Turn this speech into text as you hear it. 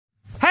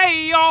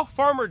y'all,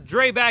 Farmer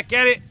Dre back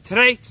at it.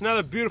 Today it's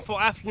another beautiful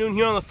afternoon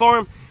here on the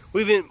farm.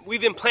 We've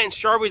been planting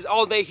strawberries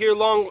all day here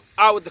long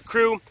out with the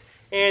crew,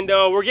 and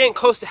we're getting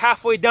close to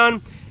halfway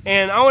done.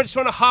 And I just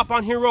want to hop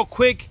on here real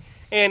quick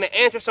and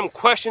answer some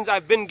questions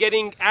I've been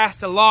getting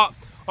asked a lot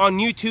on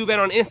YouTube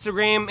and on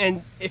Instagram.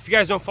 And if you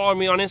guys don't follow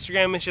me on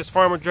Instagram, it's just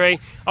Farmer Dre.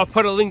 I'll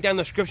put a link down in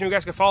the description. You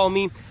guys can follow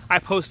me. I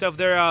post stuff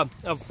there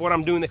of what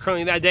I'm doing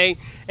currently that day.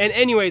 And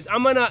anyways,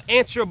 I'm gonna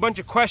answer a bunch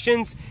of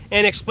questions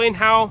and explain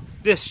how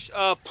this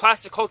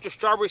Plasticulture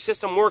strawberry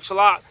system works a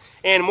lot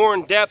and more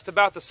in depth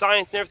about the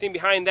science and everything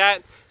behind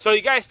that. So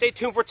you guys stay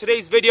tuned for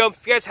today's video.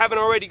 If you guys haven't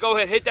already, go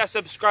ahead, hit that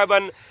subscribe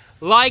button,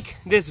 like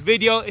this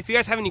video. If you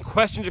guys have any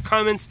questions or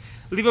comments,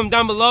 leave them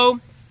down below.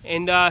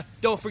 And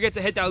don't forget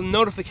to hit that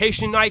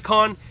notification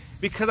icon,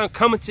 because I'm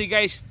coming to you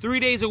guys 3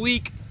 days a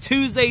week,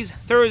 Tuesdays,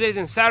 Thursdays,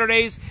 and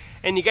Saturdays.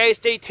 And you guys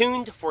stay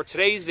tuned for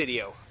today's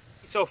video.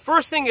 So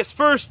first thing is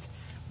first,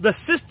 the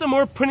system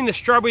we're putting the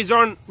strawberries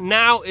on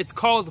now, it's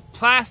called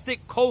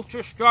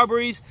Plasticulture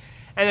strawberries.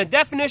 And the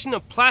definition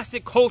of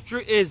Plasticulture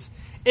is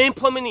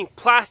implementing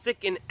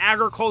plastic in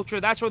agriculture.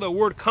 That's where the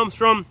word comes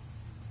from.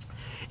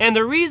 And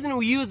the reason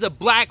we use a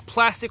black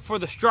plastic for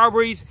the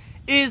strawberries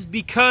is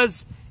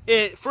because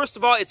first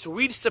of all, it's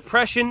weed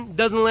suppression,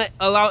 doesn't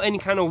allow any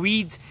kind of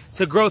weeds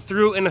to grow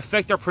through and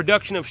affect our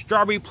production of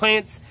strawberry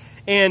plants.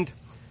 And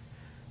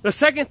the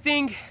second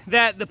thing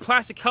that the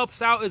plastic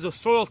helps out is the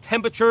soil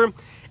temperature.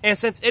 And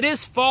since it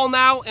is fall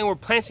now and we're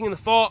planting in the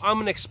fall, I'm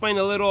going to explain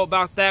a little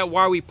about that,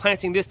 why we're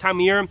planting this time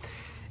of year.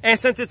 And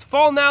since it's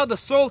fall now, the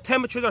soil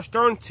temperatures are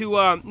starting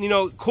to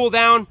cool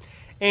down.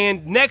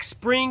 And next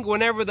spring,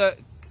 whenever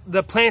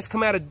the plants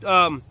come out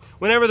of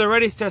whenever they're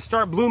ready to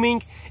start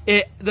blooming,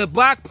 the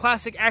black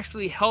plastic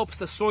actually helps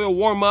the soil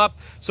warm up,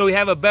 so we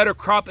have a better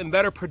crop and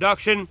better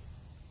production.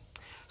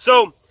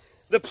 So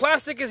the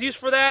plastic is used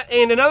for that.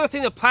 And another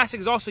thing the plastic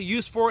is also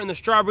used for in the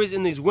strawberries,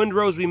 in these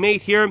windrows we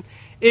made here,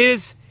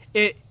 is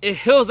it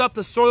hills up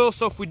the soil.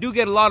 So if we do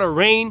get a lot of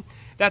rain,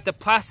 that the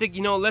plastic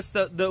lets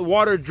the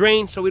water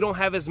drain, so we don't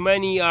have as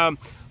many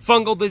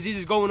fungal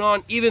diseases going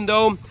on, even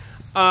though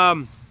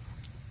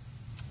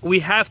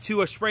we have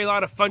to spray a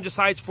lot of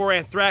fungicides for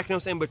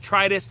anthracnose and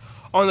botrytis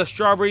on the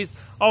strawberries.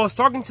 I was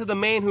talking to the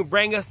man who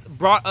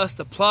brought us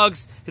the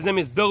plugs. His name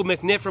is Bill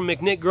McNitt from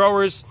McNitt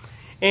Growers.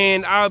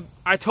 And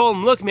I told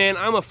him, look man,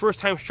 I'm a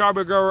first-time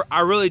strawberry grower.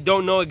 I really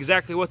don't know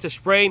exactly what to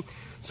spray.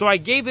 So I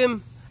gave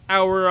him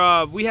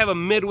we have a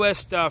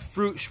Midwest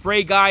fruit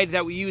spray guide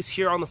that we use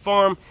here on the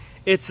farm.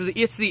 It's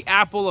the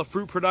apple of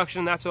fruit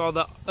production. That's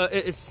all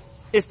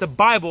it's the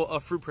Bible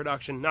of fruit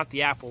production, not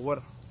the apple.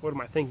 What am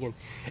I thinking?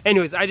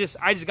 Anyways, I just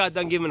got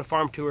done giving a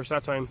farm tour, so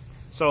that's why I'm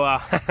so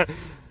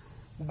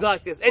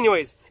like this.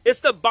 Anyways, it's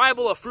the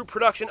Bible of fruit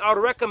production. I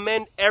would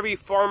recommend every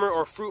farmer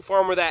or fruit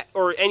farmer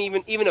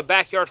even a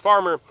backyard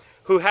farmer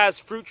who has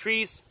fruit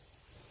trees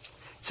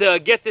to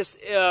get this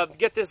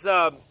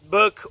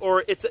book,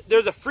 or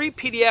there's a free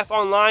PDF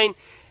online.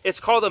 It's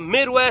called the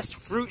Midwest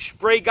Fruit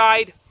Spray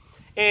Guide.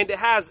 And it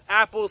has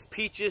apples,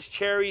 peaches,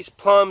 cherries,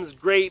 plums,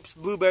 grapes,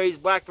 blueberries,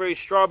 blackberries,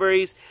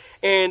 strawberries.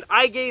 And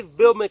I gave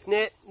Bill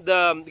McNitt,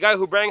 the guy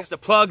who brought us the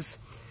plugs,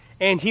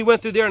 and he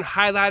went through there and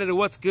highlighted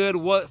what's good,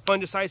 what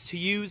fungicides to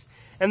use.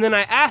 And then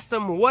I asked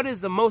him,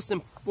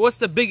 what's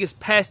the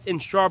biggest pest in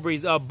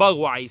strawberries,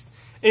 bug-wise,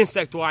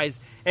 insect-wise?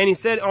 And he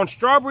said, on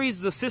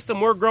strawberries, the system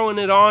we're growing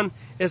it on,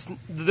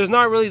 there's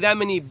not really that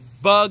many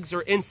bugs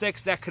or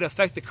insects that could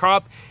affect the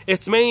crop.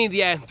 It's mainly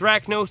the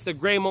anthracnose, the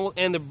gray mold,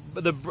 and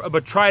the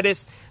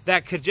botrytis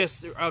that could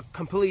just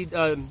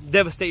completely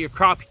devastate your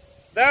crop.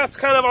 That's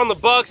kind of on the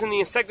bugs and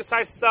the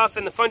insecticide stuff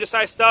and the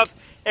fungicide stuff.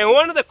 And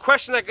one of the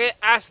questions I get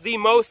asked the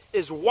most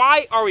is,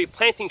 why are we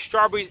planting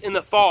strawberries in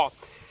the fall?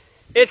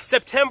 It's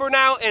September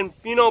now, and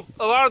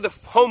a lot of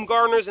the home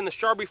gardeners and the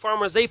strawberry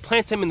farmers, they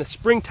plant them in the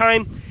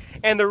springtime.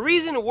 And the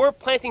reason we're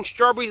planting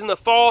strawberries in the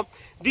fall,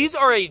 these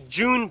are a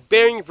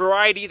June-bearing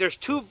variety. There's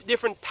two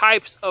different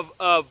types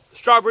of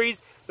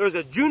strawberries. There's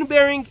a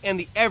June-bearing and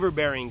the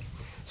ever-bearing.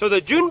 So the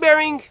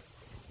June-bearing,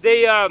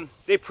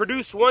 they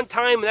produce one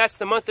time, and that's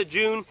the month of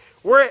June.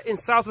 We're in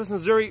Southwest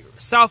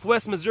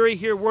Missouri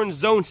here. We're in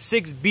Zone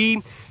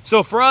 6B.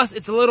 So for us,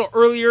 it's a little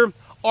earlier.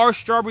 Our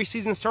strawberry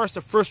season starts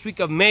the first week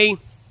of May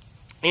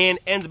and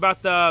ends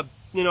about the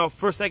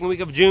first, second week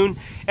of June.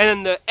 And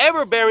then the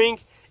ever-bearing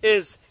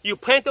is you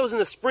plant those in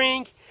the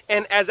spring,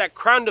 and as that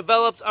crown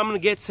develops, I'm gonna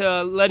get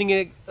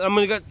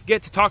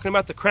to talking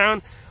about the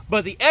crown.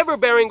 But the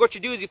ever-bearing, what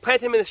you do is you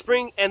plant them in the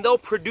spring, and they'll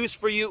produce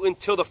for you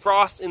until the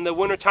frost in the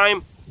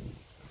wintertime.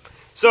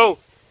 So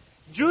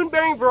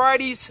June-bearing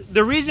varieties,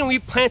 the reason we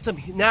plant them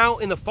now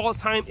in the fall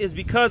time is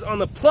because on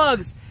the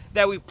plugs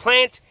that we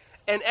plant,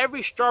 and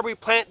every strawberry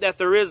plant that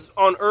there is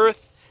on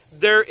earth,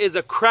 there is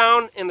a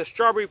crown. In the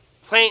strawberry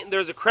plant,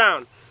 there's a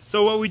crown.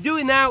 So what we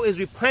do now is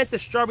we plant the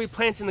strawberry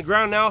plants in the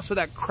ground now, so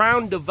that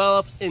crown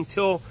develops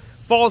until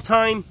fall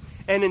time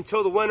and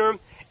until the winter.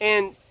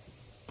 And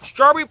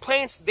strawberry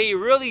plants, they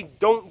really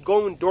don't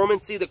go in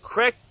dormancy. The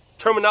correct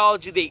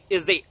terminology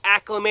is they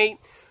acclimate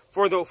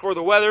for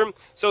the weather.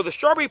 So the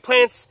strawberry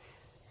plants,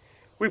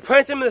 We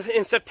plant them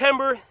in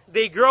September.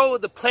 They grow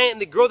the plant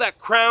and they grow that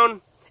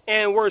crown,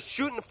 and we're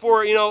shooting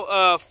for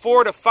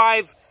 4 to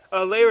 5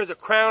 layers of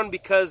crown,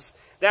 because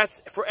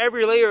that's for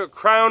every layer of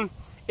crown,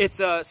 it's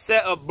a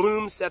set of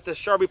blooms that the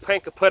strawberry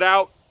plant could put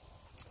out.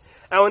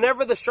 And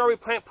whenever the strawberry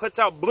plant puts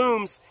out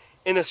blooms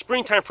in the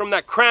springtime from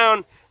that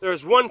crown,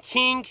 there's 1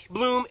 king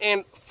bloom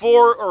and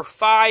 4 or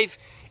 5.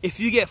 If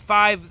you get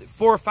 4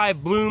 or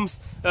 5 blooms,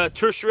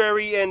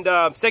 tertiary and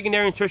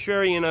secondary and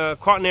tertiary and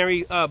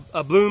quaternary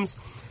blooms.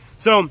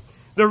 So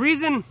the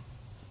reason,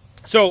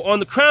 so on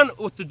the crown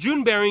with the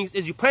June bearings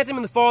is you plant them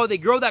in the fall, they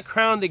grow that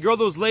crown, they grow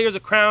those layers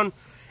of crown,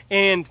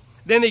 and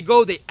then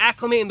they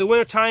acclimate in the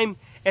wintertime.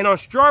 And on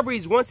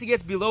strawberries, once it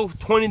gets below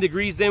 20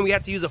 degrees, then we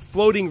have to use a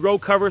floating row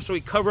cover, so we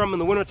cover them in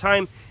the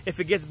wintertime if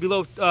it gets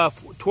below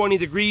 20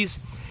 degrees.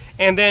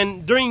 And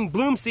then during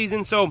bloom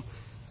season, so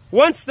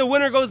once the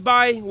winter goes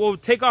by, we'll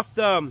take off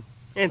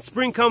and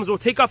spring comes, we'll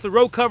take off the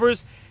row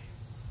covers,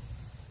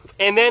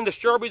 and then the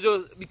strawberries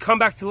will come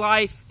back to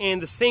life,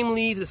 and the same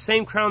leaves, the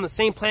same crown, the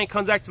same plant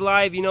comes back to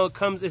life.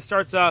 It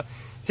starts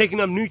taking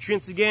up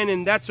nutrients again,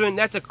 and that's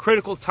a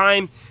critical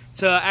time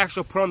to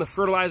actually put on the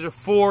fertilizer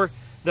for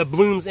the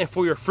blooms and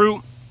for your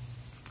fruit.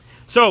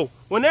 So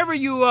whenever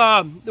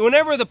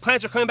the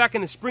plants are coming back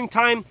in the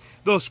springtime,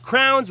 those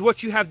crowns,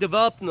 what you have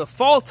developed in the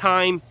fall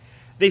time,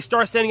 they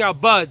start sending out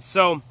buds.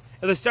 So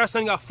they start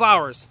sending out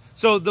flowers.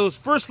 So those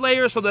first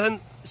layers,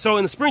 so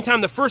in the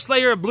springtime, the first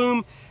layer of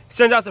bloom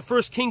sends out the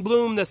first king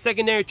bloom, the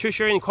secondary,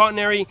 tertiary, and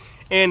quaternary,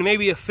 and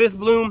maybe a 5th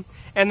bloom.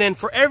 And then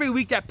for every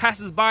week that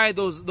passes by,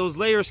 those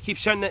layers keep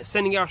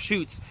sending out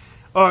shoots,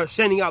 or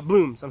sending out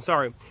blooms, I'm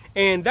sorry.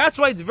 And that's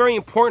why it's very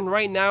important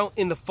right now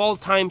in the fall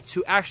time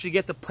to actually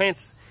get the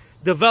plants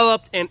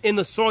developed and in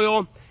the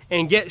soil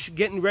and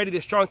getting ready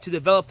to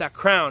develop that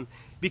crown.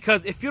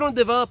 Because if you don't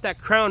develop that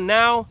crown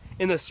now,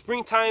 in the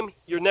springtime,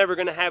 you're never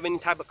going to have any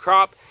type of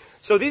crop.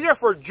 So these are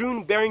for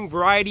June bearing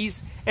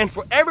varieties. And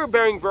for ever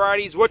bearing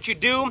varieties, what you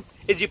do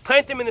is you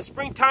plant them in the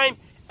springtime,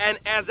 and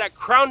as that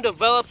crown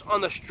develops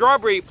on the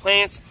strawberry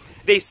plants,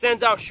 they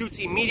send out shoots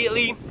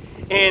immediately.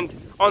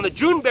 And on the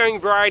June bearing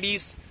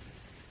varieties,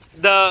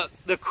 the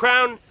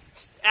crown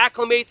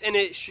acclimates and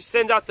it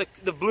sends out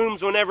the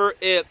blooms whenever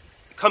it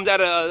comes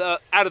out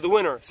of the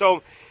winter.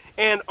 So,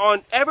 and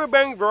on ever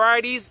bearing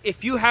varieties,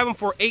 if you have them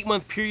for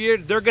 8-month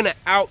period, they're going to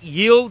out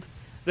yield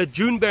the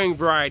June bearing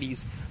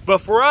varieties. But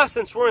for us,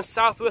 since we're in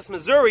Southwest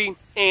Missouri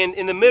and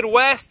in the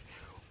Midwest,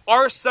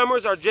 our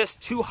summers are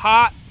just too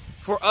hot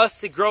for us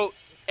to grow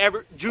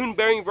June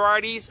bearing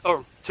varieties,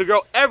 or to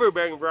grow ever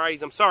bearing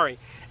varieties, I'm sorry.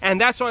 And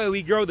that's why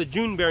we grow the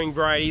June bearing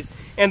varieties.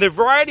 And the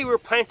variety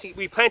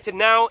we planted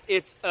now,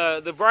 it's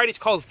the variety is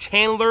called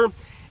Chandler.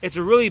 It's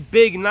a really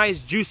big, nice,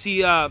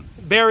 juicy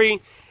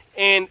berry,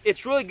 and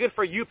it's really good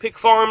for U-pick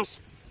farms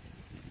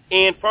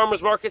and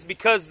farmers markets,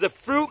 because the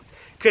fruit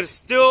could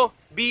still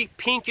be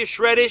pinkish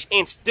reddish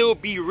and still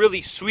be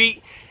really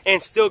sweet and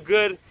still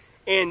good,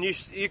 and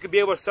you could be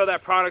able to sell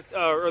that product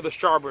or the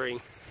strawberry.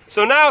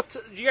 So now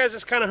you guys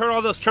just kind of heard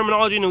all those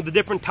terminology and the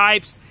different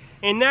types,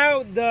 and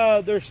now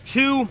there's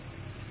two.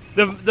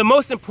 The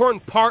most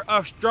important part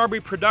of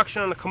strawberry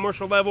production on a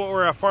commercial level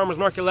or a farmer's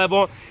market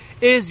level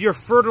is your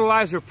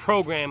fertilizer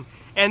program.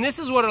 And this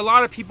is what a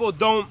lot of people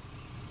don't,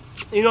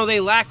 they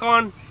lack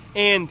on.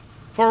 And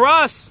for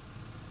us,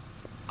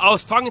 I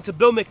was talking to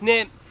Bill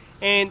McNitt,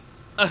 and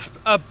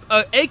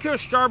an acre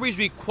of strawberries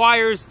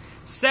requires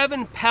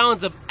 7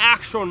 pounds of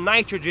actual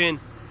nitrogen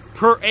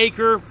per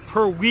acre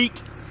per week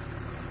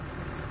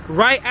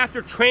right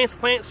after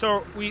transplant.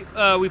 So we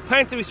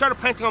started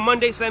planting on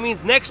Monday, so that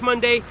means next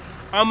Monday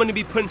I'm going to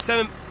be putting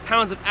 7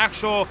 pounds of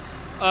actual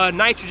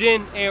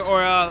nitrogen,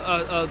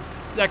 or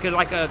like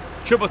a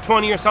triple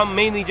 20 or something,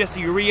 mainly just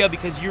the urea,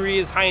 because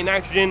urea is high in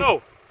nitrogen.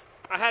 So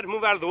I had to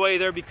move out of the way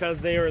there because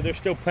they're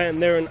still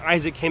planting there, and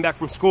Isaac came back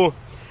from school.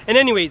 And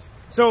anyways,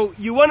 so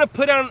you want to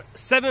put on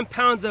 7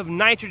 pounds of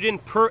nitrogen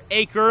per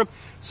acre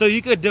so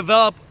you could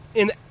develop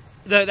in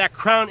that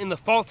crown in the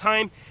fall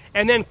time.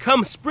 And then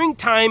come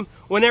springtime,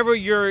 whenever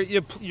you're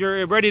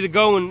ready to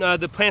go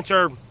and the plants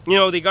are,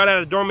 they got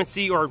out of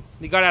dormancy or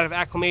they got out of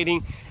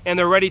acclimating and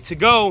they're ready to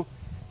go,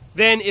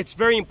 then it's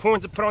very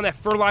important to put on that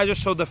fertilizer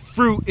so the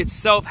fruit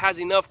itself has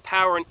enough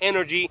power and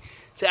energy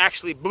to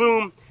actually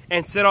bloom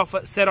and set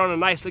on a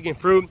nice looking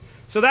fruit.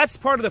 So that's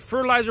part of the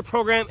fertilizer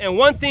program. And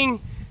one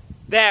thing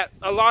that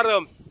a lot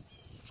of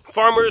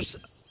farmers,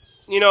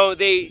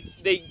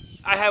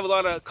 I have a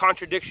lot of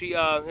contradictory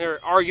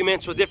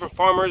arguments with different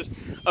farmers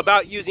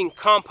about using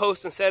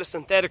compost instead of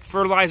synthetic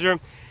fertilizer.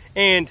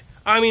 And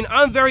I mean,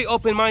 I'm a very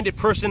open-minded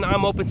person.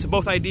 I'm open to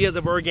both ideas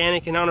of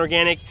organic and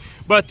non-organic.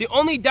 But the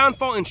only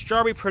downfall in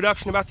strawberry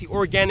production about the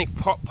organic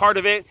part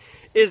of it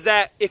is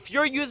that if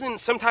you're using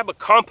some type of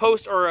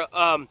compost or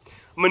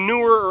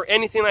manure or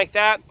anything like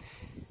that,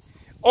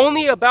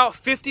 only about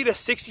 50 to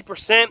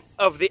 60%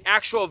 of the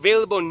actual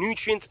available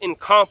nutrients in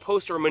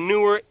compost or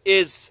manure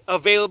is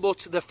available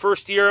to the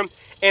first year,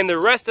 and the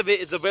rest of it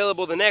is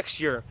available the next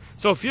year.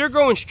 So if you're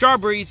growing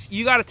strawberries,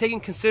 you got to take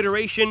in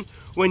consideration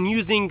when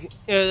using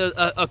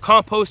a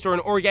compost or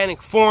an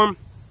organic form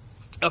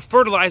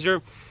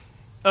fertilizer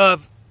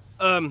of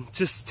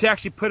to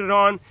actually put it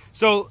on.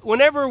 So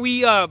whenever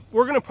we're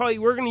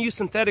gonna use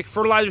synthetic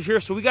fertilizers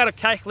here, so we got to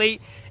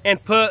calculate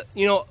and put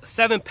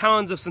 7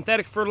 pounds of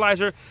synthetic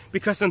fertilizer,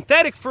 because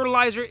synthetic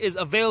fertilizer is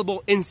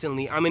available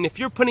instantly. I mean, if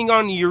you're putting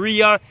on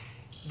urea,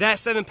 that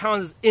 7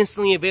 pounds is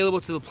instantly available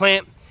to the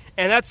plant.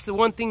 And that's the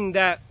one thing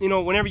that,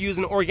 whenever you use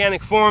an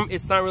organic form,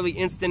 it's not really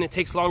instant. It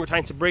takes longer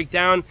time to break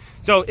down.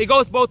 So it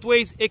goes both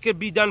ways. It could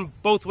be done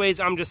both ways.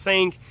 I'm just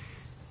saying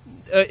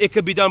it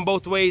could be done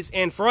both ways.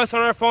 And for us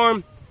on our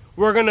farm,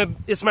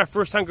 it's my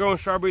first time growing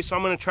strawberries, so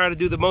I'm gonna try to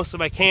do the most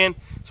if I can.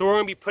 So we're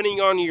gonna be putting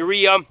on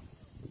urea,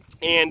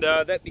 and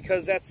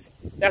because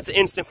that's an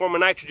instant form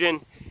of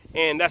nitrogen,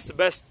 and that's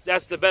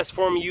the best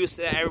form of use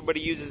that everybody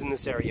uses in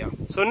this area.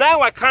 So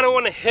now I kind of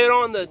want to hit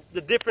on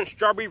the different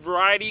strawberry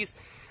varieties.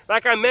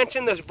 Like I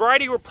mentioned, this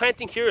variety we're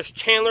planting here is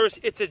Chandler's.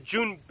 It's a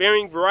June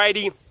bearing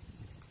variety,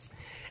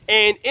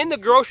 and in the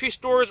grocery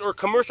stores or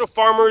commercial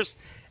farmers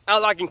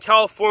out like in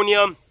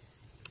California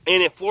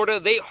and in Florida,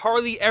 they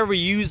hardly ever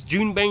use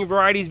June bearing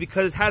varieties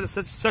because it has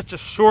such a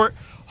short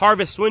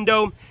harvest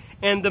window.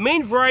 And the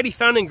main variety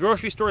found in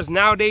grocery stores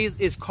nowadays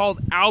is called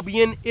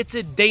Albion. It's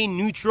a day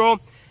neutral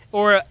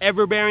or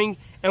everbearing.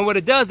 And what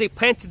it does, they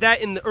planted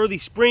that in the early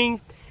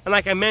spring. And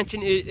like I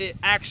mentioned, it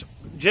acts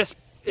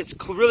it's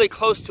really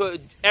close to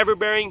an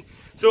everbearing.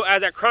 So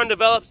as that crown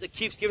develops, it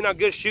keeps giving out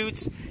good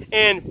shoots.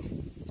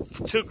 And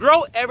to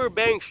grow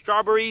everbearing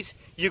strawberries,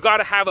 you got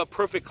to have a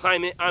perfect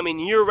climate. I mean,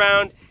 year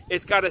round.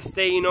 It's got to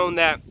stay, in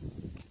that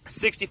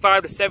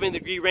 65 to 70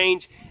 degree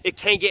range. It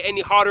can't get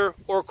any hotter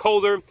or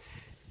colder.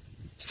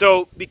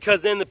 So,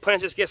 because then the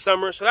plants just get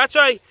summer. So that's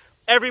why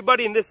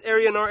everybody in this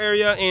area, in our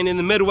area, and in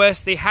the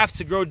Midwest, they have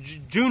to grow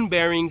June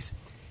bearings.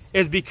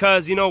 Is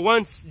because,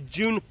 once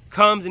June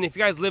comes, and if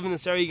you guys live in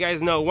this area, you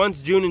guys know, once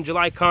June and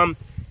July come,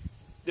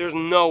 there's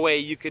no way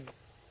you could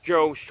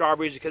grow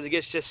strawberries because it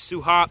gets just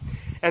too hot.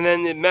 And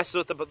then it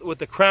messes with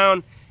the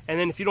crown. And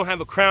then if you don't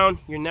have a crown,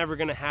 you're never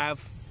going to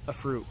have a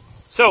fruit.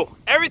 So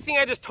everything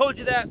I just told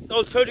you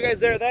guys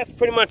there, that's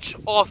pretty much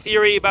all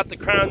theory about the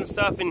crown and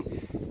stuff. And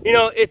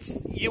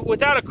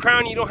without a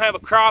crown, you don't have a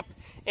crop.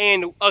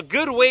 And a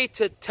good way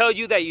to tell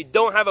you that you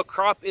don't have a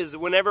crop is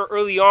whenever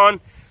early on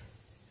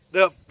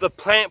the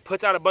plant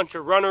puts out a bunch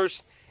of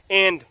runners.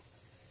 And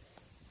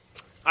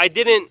I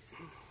didn't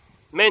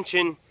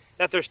mention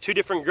that there's two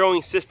different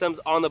growing systems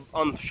on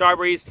the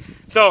strawberries.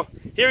 So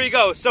here you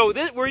go. So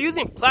we're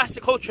using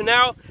Plasticulture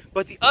now,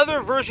 but the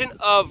other version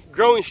of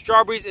growing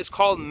strawberries is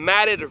called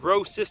matted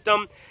row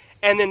system.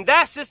 And in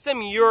that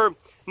system, you're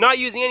not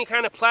using any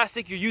kind of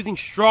plastic, you're using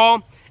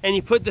straw, and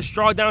you put the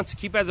straw down to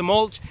keep as a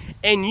mulch.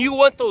 And you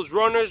want those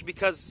runners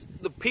because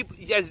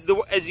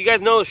as you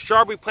guys know,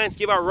 strawberry plants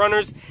give out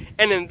runners.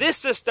 And in this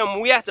system,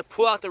 we have to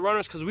pull out the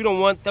runners because we don't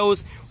want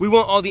those. We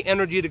want all the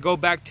energy to go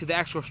back to the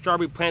actual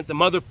strawberry plant, the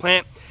mother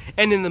plant.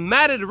 And in the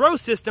matted row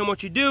system,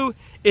 what you do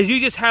is you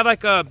just have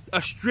like a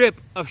strip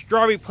of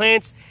strawberry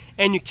plants,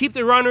 and you keep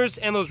the runners,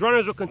 and those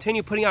runners will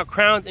continue putting out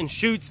crowns and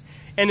shoots,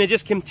 and it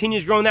just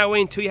continues growing that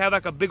way until you have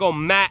like a big old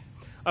mat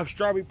of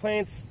strawberry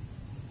plants.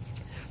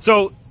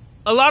 So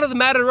a lot of the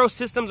matted row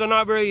systems are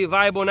not very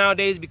viable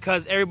nowadays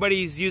because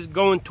everybody's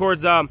going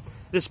towards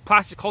this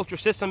Plasticulture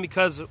system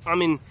because, I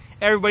mean,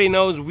 everybody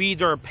knows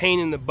weeds are a pain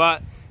in the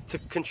butt to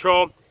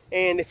control.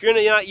 And if you're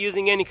not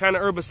using any kind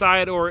of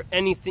herbicide or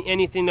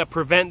anything to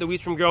prevent the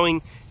weeds from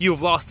growing,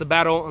 you've lost the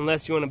battle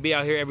unless you want to be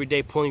out here every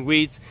day pulling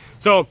weeds.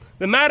 So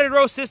the matted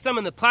row system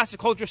and the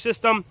Plasticulture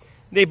system,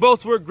 they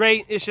both work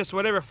great. It's just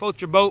whatever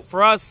floats your boat.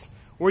 For us,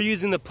 we're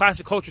using the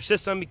Plasticulture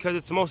system because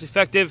it's the most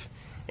effective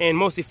and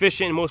most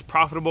efficient and most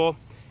profitable,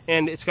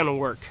 and it's gonna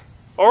work.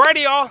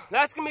 Alrighty, y'all,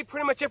 that's gonna be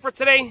pretty much it for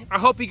today. I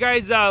hope you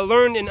guys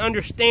learned and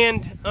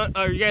understand,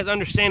 or you guys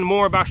understand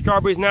more about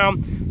strawberries now.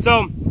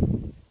 So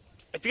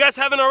if you guys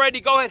haven't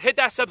already, go ahead, hit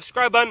that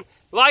subscribe button,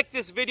 like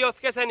this video. If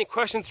you guys have any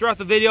questions throughout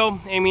the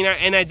video,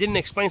 and I didn't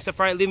explain stuff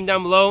right, leave them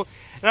down below.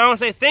 And I want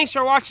to say thanks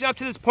for watching up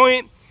to this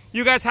point.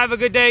 You guys have a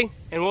good day,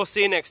 and we'll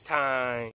see you next time.